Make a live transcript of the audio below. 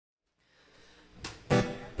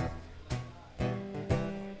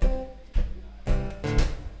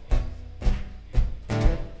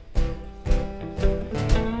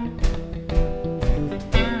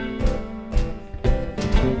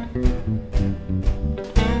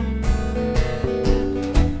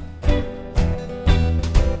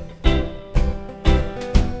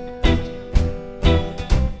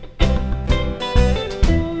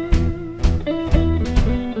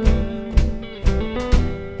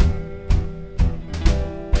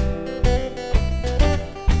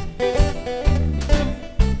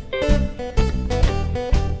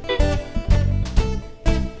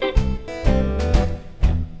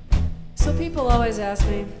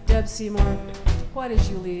Why did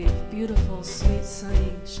you leave beautiful, sweet,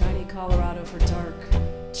 sunny, shiny Colorado for dark,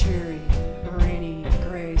 dreary, rainy,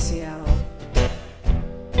 gray Seattle?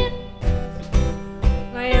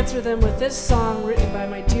 And I answer them with this song written by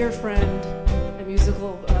my dear friend and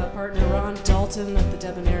musical partner Ron Dalton of the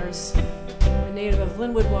Debonaires, a native of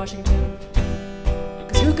Linwood, Washington.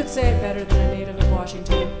 Because who could say it better than a native of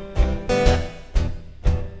Washington?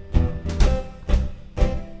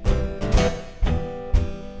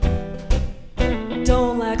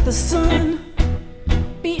 Don't like the sun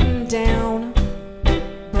beating down,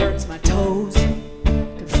 burns my toes,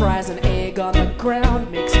 and fries an egg on the ground,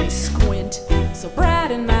 makes me squint so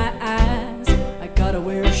bright in my eyes. I gotta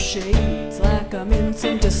wear shades like I'm in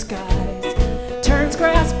some disguise. Turns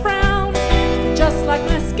grass brown, just like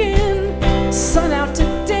my skin. Sun out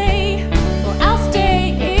today, well I'll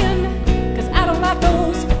stay in, 'cause I don't like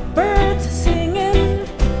those birds singing,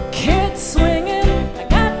 kids swinging. I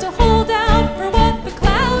got to hold out for what the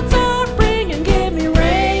clouds are bringing. Give me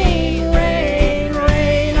rain, rain,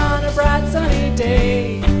 rain on a bright sunny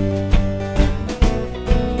day.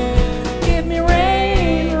 Give me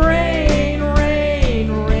rain, rain,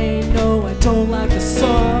 rain, rain. No, I don't like the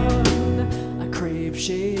sun. I crave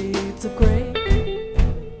shades of gray.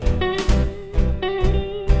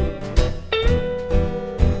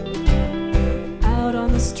 Out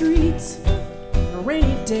on the streets on a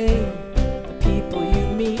rainy day, the people you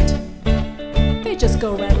meet, they just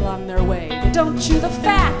go right along their way. They don't chew the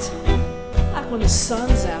fat. Like when the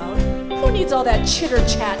sun's out, who needs all that chitter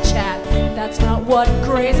chat chat? That's not what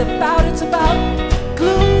gray's about. It's about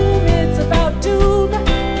gloom, it's about doom.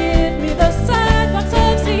 Give me the sidewalks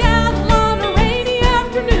of Seattle on a rainy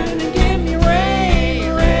afternoon, and give me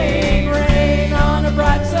rain, rain, rain on a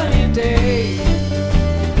bright sunny day.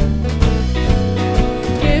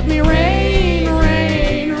 Give me rain,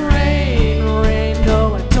 rain, rain, rain.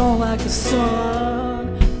 No, I don't like the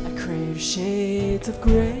sun. I crave shades of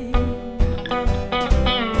gray.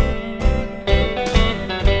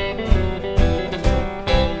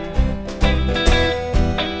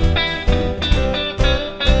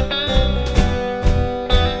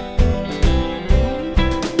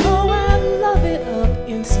 Oh, I love it up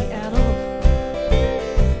in Seattle.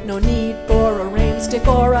 No need for a rain stick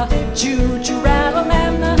or a juju rattle,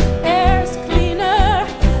 man. The air's cleaner,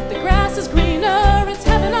 the grass is greener. It's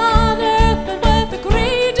heaven on earth, but with a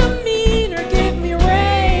great demeanor. Give me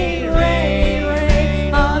rain, rain,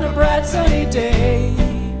 rain on a bright sunny day.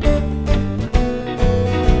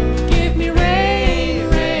 Give me rain,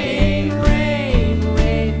 rain, rain,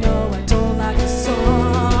 rain. No, I don't like the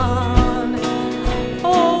sun.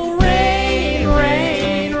 Oh, rain,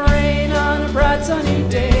 rain, rain on a bright sunny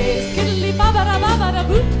day.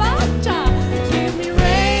 Skiddly-ba-ba-da-ba-ba-da-boop-ba-cha. Give me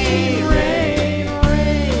rain, rain,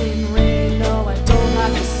 rain, rain. No, I don't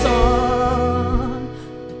like the sun.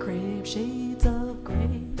 I crave shades of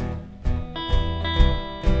gray.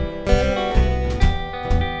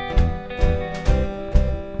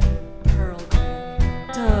 Pearl gray,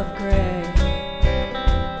 dove gray,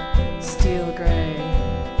 steel gray,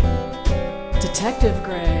 detective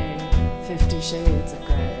gray, 50 shades of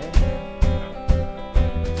gray.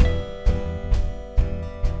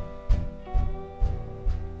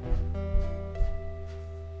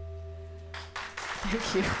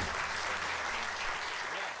 Thank you.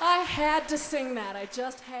 I had to sing that. I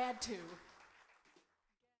just had to.